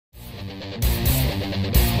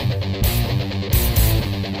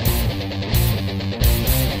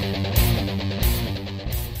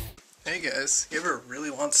guys, you ever really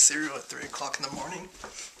want cereal at 3 o'clock in the morning?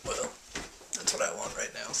 Well, that's what I want right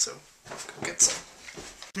now, so go get some.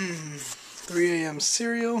 3 a.m.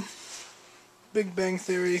 cereal, Big Bang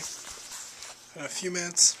Theory, in a few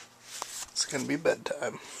minutes, it's gonna be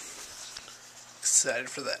bedtime. Excited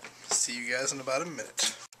for that. See you guys in about a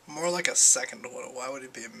minute. More like a second. Why would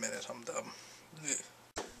it be a minute? I'm dumb.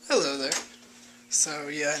 Ugh. Hello there. So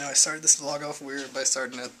yeah, I know I started this vlog off weird by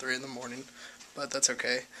starting at 3 in the morning, but that's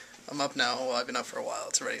okay. I'm up now. Well, I've been up for a while.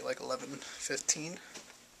 It's already like 11:15.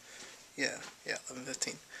 Yeah,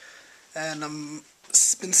 11:15. And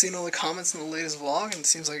been seeing all the comments in the latest vlog, and it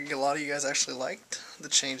seems like a lot of you guys actually liked the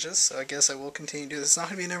changes, so I guess I will continue to do this. It's not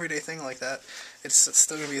going to be an everyday thing like that. It's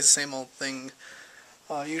still going to be the same old thing.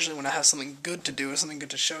 Usually when I have something good to do or something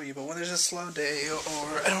good to show you, but when there's a slow day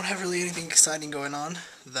or I don't have really anything exciting going on,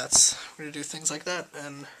 we're going to do things like that.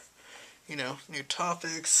 And, you know, new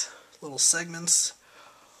topics, little segments,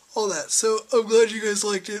 all that. So I'm glad you guys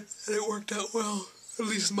liked it, and it worked out well, at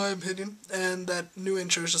least in my opinion. And that new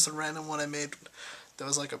intro is just a random one I made that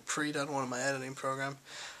was like a pre-done one in my editing program.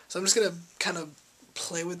 So I'm just going to kind of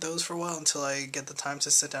play with those for a while until I get the time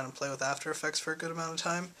to sit down and play with After Effects for a good amount of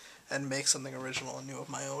time and make something original and new of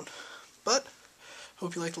my own. But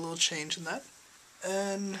hope you liked a little change in that.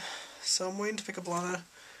 And so I'm waiting to pick up Lana.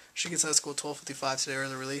 She gets out of school at 12:55 today, or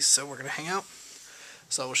the release, so we're going to hang out.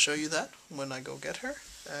 So I will show you that when I go get her,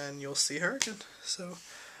 and you'll see her again. So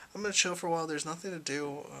I'm going to chill for a while. There's nothing to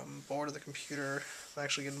do. I'm bored of the computer. I'm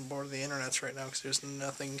actually getting bored of the internet right now because there's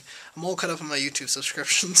nothing. I'm all caught up on my YouTube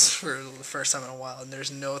subscriptions for the first time in a while, and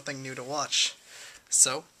there's nothing new to watch.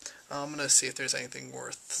 So I'm going to see if there's anything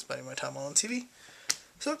worth spending my time on TV.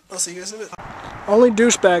 So I'll see you guys in a bit. Only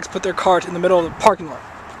douchebags put their cart in the middle of the parking lot.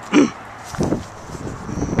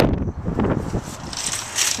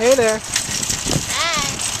 Hey there.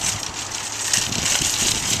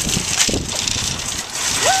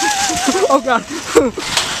 Oh god.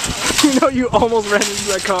 You know, you almost ran into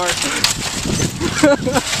that car.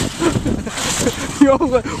 You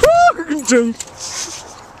almost went,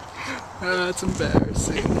 that's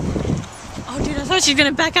embarrassing. Oh dude, I thought she was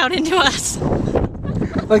gonna back out into us.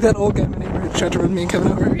 Like that old guy in my neighborhood tried to run me and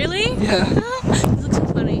Kevin over. Really? Yeah. He looks so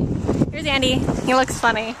funny. Here's Andy. He looks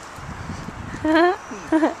funny.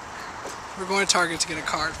 We're going to Target to get a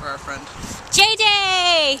card for our friend.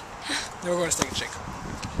 JJ! Then we're going to Steak and Shake.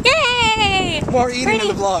 Yay! More eating Pretty.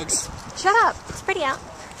 in the vlogs. Shut up. It's pretty out.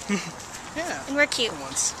 Yeah. And we're cute.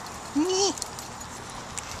 Once.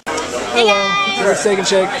 Hey We're at Steak and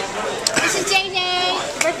Shake. This is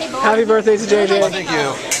JJ. Birthday boy. Happy birthday to JJ. Thank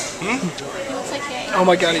you. He looks like Jay. Oh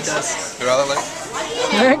my god, he does. Your other leg?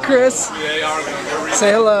 Hey Chris.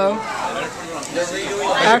 Say hello.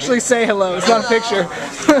 Actually say hello. It's not a picture.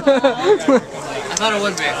 I thought it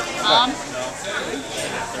would be.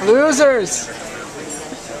 Losers.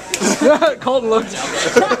 Colton looked.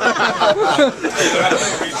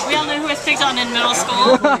 We all know who was picked on in middle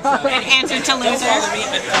school and answered to loser.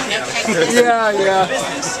 Yeah.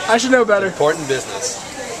 I should know better. Important business.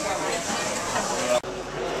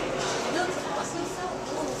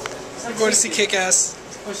 I'm going to see Kick-Ass.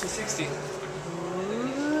 Pushing 60.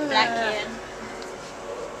 Black kid.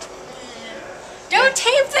 Don't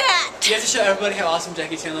tape that! You have to show everybody how awesome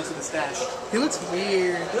Jackie Chan looks with the stash. He looks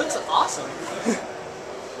weird. He looks awesome.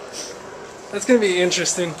 That's going to be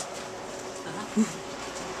interesting.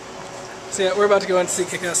 So yeah, we're about to go in to see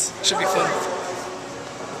Kick-Ass. Should be fun.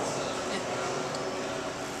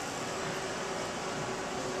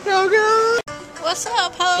 No good. What's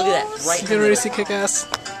up, hoes? Look at that. Right. Getting ready to see Kick-Ass.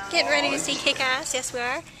 Getting ready to see Kick-Ass. Yes, we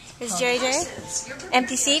are. There's JJ.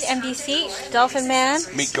 Empty seat, Dolphin Man.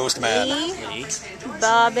 Meet Ghost Man. Me.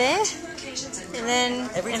 Bobby. And then...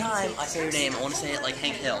 Every time I say your name, I want to say it like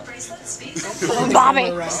Hank Hill.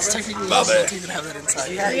 Bobby. It's technically illegal to even have that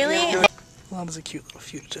inside. Really? Lana's a cute little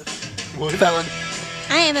fugitive. What? Felon.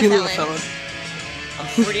 I am a Cute little felon. felon.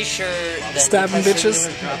 I'm pretty sure that Stabbing bitches.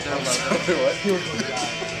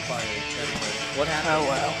 What happened? Oh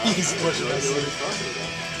wow.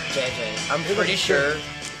 JJ, I'm pretty sure.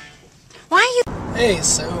 Why are you... Hey,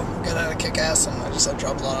 so got out of Kick-Ass and I just had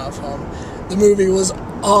dropped Lana off home. The movie was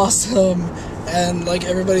awesome, and like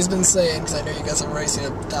everybody's been saying, because I know you guys have already seen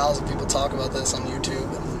 1,000 people talk about this on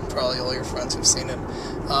YouTube, and probably all your friends who've seen it.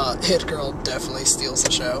 Hit Girl definitely steals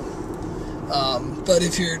the show. But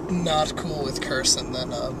if you're not cool with cursing,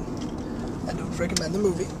 then I don't recommend the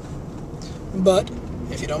movie. But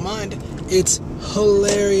if you don't mind, it's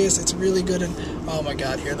hilarious. It's really good, and oh my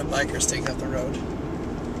god, here are the bikers taking up the road.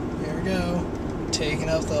 Here we go, taking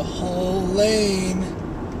up the whole lane.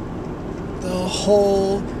 The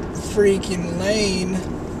whole freaking lane.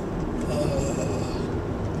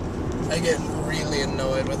 I get really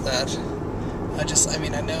annoyed with that. I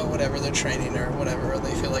mean, I know whatever they're training or whatever, or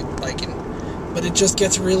they feel like biking, but it just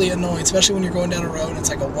gets really annoying, especially when you're going down a road and it's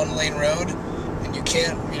like a one-lane road, and you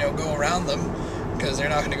can't, you know, go around them, because they're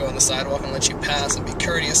not going to go on the sidewalk and let you pass and be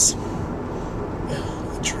courteous.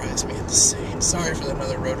 It drives me insane. Sorry for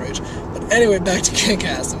another road rage. But anyway, back to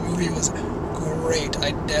Kick-Ass. The movie was great.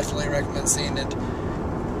 I definitely recommend seeing it.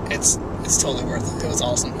 It's totally worth it. It was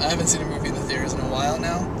awesome. I haven't seen a movie in the theaters in a while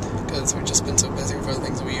now, because we've just been so busy with other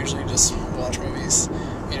things that we usually just watch movies,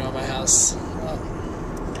 you know, at my house,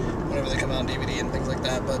 whenever they come out on DVD and things like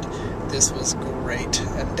that. But this was great,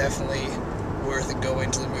 and definitely worth it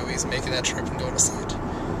going to the movies, making that trip and going to see it.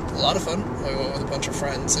 A lot of fun. We went with a bunch of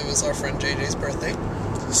friends. It was our friend JJ's birthday,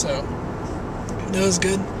 so it was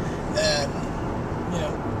good, and, you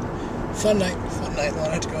know, fun night. We'll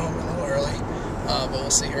have to go home a little early, but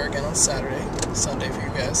we'll see her again on Sunday for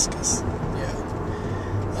you guys, because, yeah.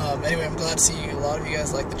 Anyway, I'm glad to see a lot of you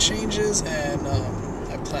guys like the changes, and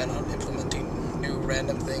I plan on implementing new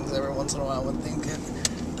random things every once in a while when things get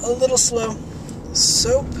a little slow.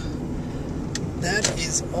 So, that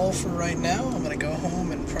is all for right now. I'm going to go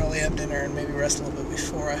home and probably have dinner and maybe rest a little bit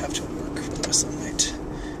before I have to work for the rest of the night.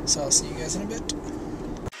 So I'll see you guys in a bit.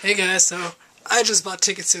 Hey guys, so I just bought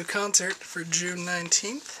tickets to a concert for June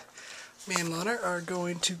 19th. Me and Lana are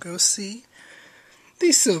going to go see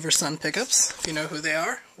the Silver Sun Pickups. If you know who they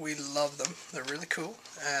are, we love them. They're really cool,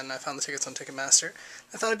 and I found the tickets on Ticketmaster.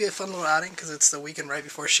 I thought it'd be a fun little outing because it's the weekend right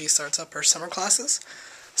before she starts up her summer classes.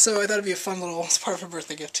 So I thought it'd be a fun little, it's part of her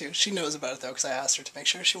birthday gift too. She knows about it though, because I asked her to make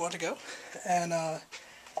sure she wanted to go. And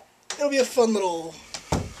it'll be a fun little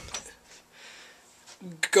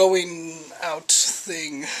going out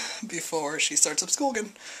thing before she starts up school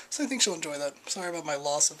again. So I think she'll enjoy that. Sorry about my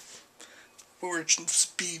loss of words and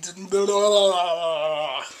speed and blah, blah,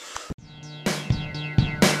 blah.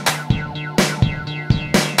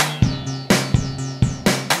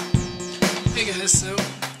 Hey guys, so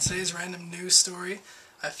today's random news story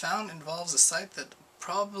I found involves a site that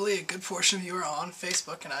probably a good portion of you are on,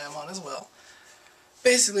 Facebook, and I am on as well.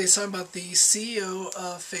 Basically, it's talking about the CEO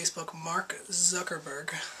of Facebook, Mark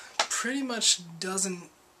Zuckerberg, pretty much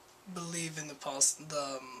doesn't believe in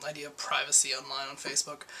the idea of privacy online on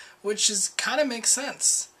Facebook, which is kind of makes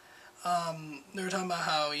sense. They were talking about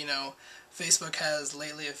how, you know, Facebook has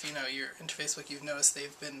lately, if you know you're into Facebook, you've noticed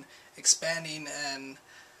they've been expanding, and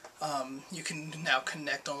you can now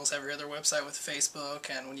connect almost every other website with Facebook,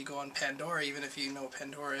 and when you go on Pandora, even if you know what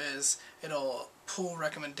Pandora is, it'll pull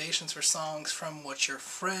recommendations for songs from what your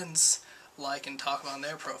friends like and talk about on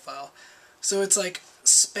their profile. So it's like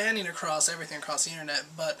spanning across everything across the internet,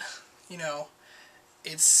 but, you know,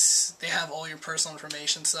 they have all your personal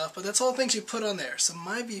information stuff, but that's all things you put on there. So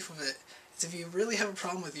my beef with it is, if you really have a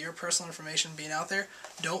problem with your personal information being out there,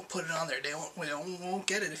 don't put it on there. They won't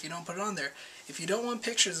get it if you don't put it on there. If you don't want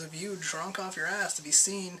pictures of you drunk off your ass to be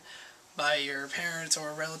seen by your parents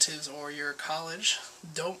or relatives or your college,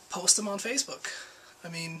 don't post them on Facebook. I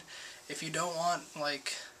mean, if you don't want,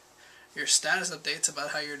 like, your status updates about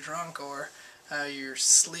how you're drunk or how you're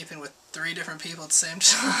sleeping with 3 different people at the same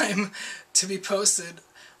time to be posted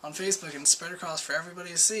on Facebook and spread across for everybody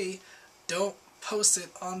to see, don't post it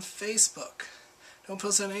on Facebook. Don't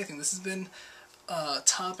post it on anything. This has been a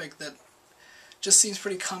topic that just seems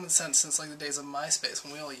pretty common sense since like the days of MySpace,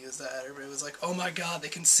 when we all used that. Everybody was like, oh my god, they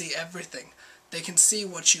can see everything. They can see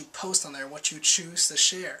what you post on there, what you choose to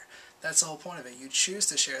share. That's the whole point of it. You choose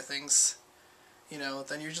to share things, you know,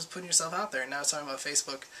 then you're just putting yourself out there. Now it's talking about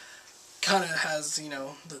Facebook kind of has, you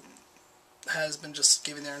know, has been just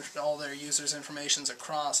giving all their users' informations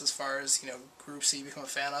across as far as, you know, groups that you become a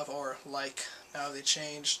fan of or like. Now they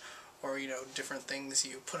changed, or, you know, different things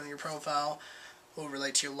you put on your profile will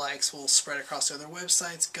relate to your likes, will spread across to other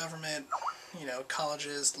websites, government, you know,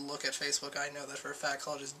 colleges look at Facebook. I know that for a fact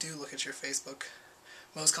colleges do look at your Facebook.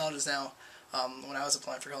 Most colleges now, when I was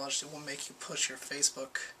applying for college, it will make you push your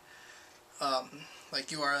Facebook, like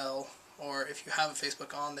URL, or if you have a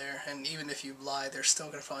Facebook on there, and even if you lie, they're still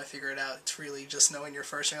going to probably figure it out. It's really just knowing your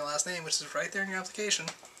first and your last name, which is right there in your application.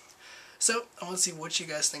 So, I want to see what you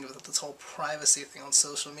guys think about this whole privacy thing on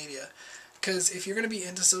social media. Because if you're going to be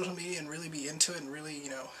into social media and really be into it and really,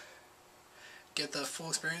 you know, get the full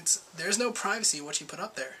experience, there's no privacy in what you put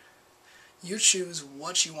up there. You choose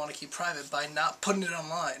what you want to keep private by not putting it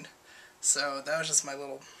online. So, that was just my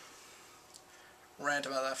little rant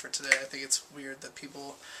about that for today. I think it's weird that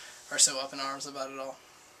people are so up in arms about it all.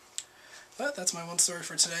 But that's my one story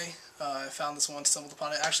for today. I found this one, stumbled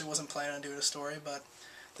upon it. I actually wasn't planning on doing a story, but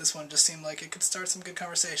this one just seemed like it could start some good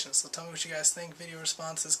conversations. So tell me what you guys think, video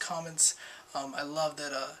responses, comments. I love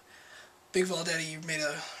that Big Vol Daddy, you made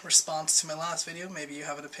a response to my last video. Maybe you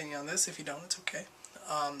have an opinion on this. If you don't, it's okay.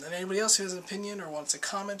 And anybody else who has an opinion or wants to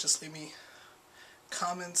comment, just leave me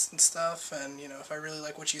comments and stuff. And you know, if I really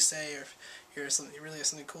like what you say, or if you really have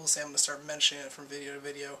something cool to say, I'm gonna start mentioning it from video to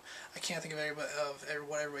video. I can't think of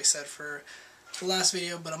what everybody said for the last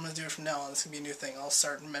video, but I'm gonna do it from now on. It's gonna be a new thing. I'll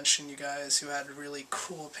start mentioning you guys who had really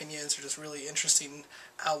cool opinions or just really interesting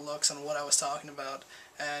outlooks on what I was talking about.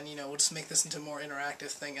 And you know, we'll just make this into a more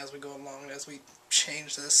interactive thing as we go along and as we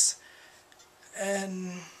change this.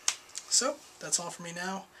 And so that's all for me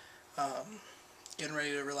now. Getting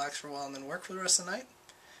ready to relax for a while and then work for the rest of the night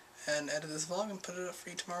and edit this vlog and put it up for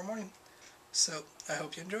you tomorrow morning. So I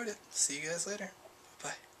hope you enjoyed it. See you guys later.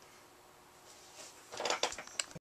 Bye.